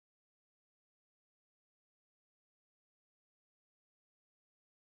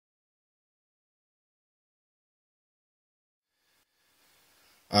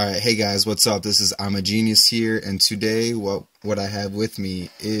Alright, hey guys, what's up? This is I'm a Genius here, and today what I have with me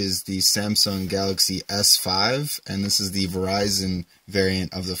is the Samsung Galaxy S5, and this is the Verizon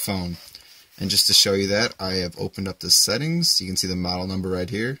variant of the phone. And just to show you that, I have opened up the settings. You can see the model number right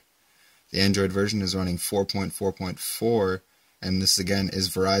here. The Android version is running 4.4.4, and this again is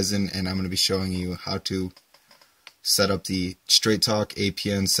Verizon, and I'm going to be showing you how to set up the Straight Talk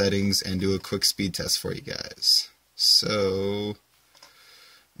APN settings and do a quick speed test for you guys. So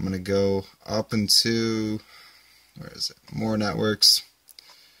I'm going to go up into, where is it? More networks,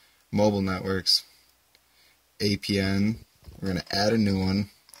 mobile networks, APN. We're going to add a new one.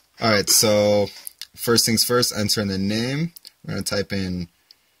 Alright, so first things first, enter in the name. We're going to type in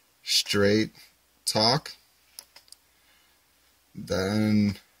Straight Talk.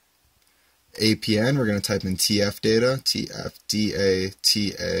 Then APN, we're going to type in TF data,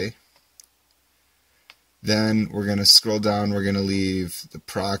 TFDATA. Then we're going to scroll down, we're going to leave the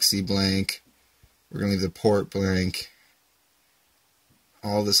proxy blank, we're going to leave the port blank,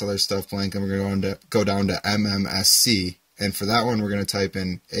 all this other stuff blank, and we're going to go down to MMSC. And for that one, we're going to type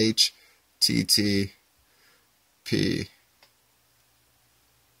in HTTP,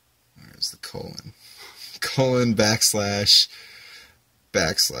 where's the colon, // MMS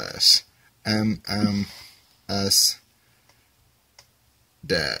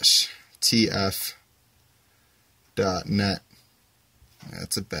TF.net.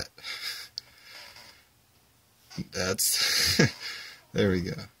 That's a bet. That's there we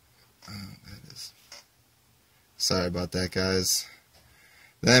go. That is. Sorry about that, guys.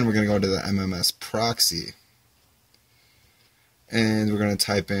 Then we're going to go to the MMS proxy, and we're going to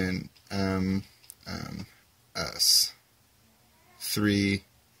type in MMS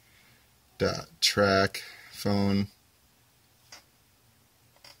 3.track phone.com,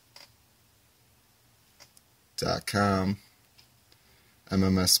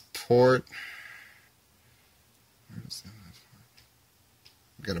 MMS port.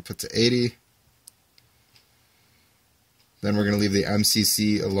 We're going to put to 80. Then we're going to leave the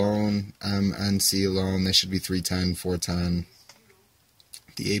MCC alone, MNC alone. They should be 310, 410.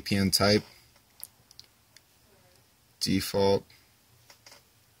 The APN type, default,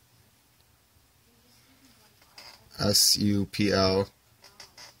 SUPL,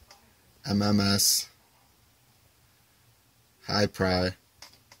 MMS, high pri,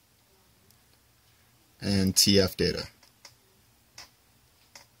 and TF data.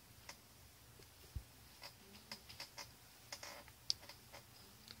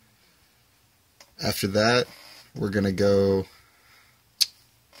 After that, we're going to go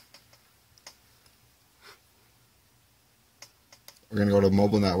to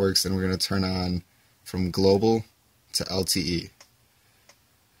mobile networks, and we're going to turn on from global to LTE.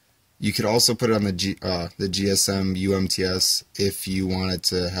 You could also put it on the GSM UMTS if you wanted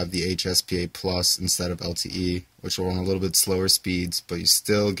to have the HSPA plus instead of LTE, which will run a little bit slower speeds, but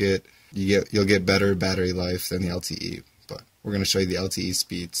you'll get better battery life than the LTE. But we're going to show you the LTE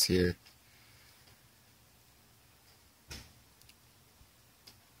speeds here.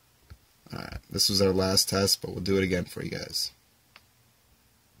 Alright, this was our last test, but we'll do it again for you guys.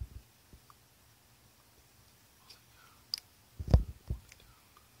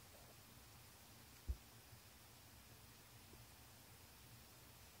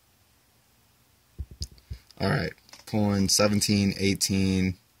 Alright, pulling 17,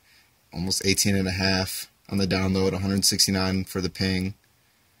 18, almost 18 and a half on the download, 169 for the ping.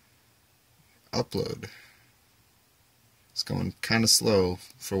 Upload. It's going kind of slow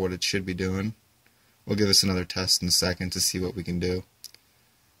for what it should be doing. We'll give this another test in a second to see what we can do.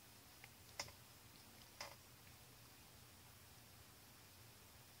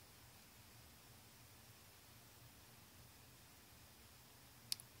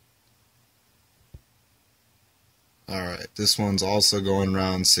 Alright, this one's also going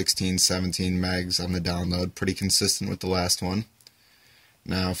around 16, 17 megs on the download, pretty consistent with the last one.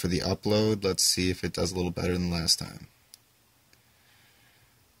 Now for the upload, let's see if it does a little better than last time.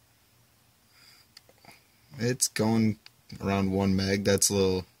 It's going around 1 meg. That's a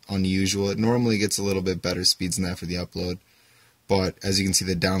little unusual. It normally gets a little bit better speeds than that for the upload, but as you can see,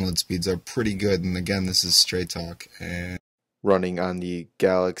 the download speeds are pretty good. And again, this is Straight Talk and running on the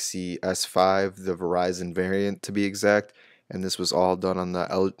Galaxy S5, the Verizon variant to be exact, and this was all done on the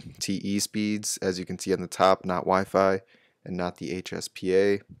LTE speeds, as you can see on the top, not Wi-Fi and not the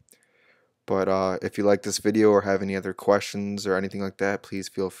HSPA. But if you like this video or have any other questions or anything like that, please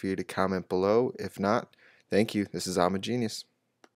feel free to comment below. If not, thank you. This is I'm a Genius.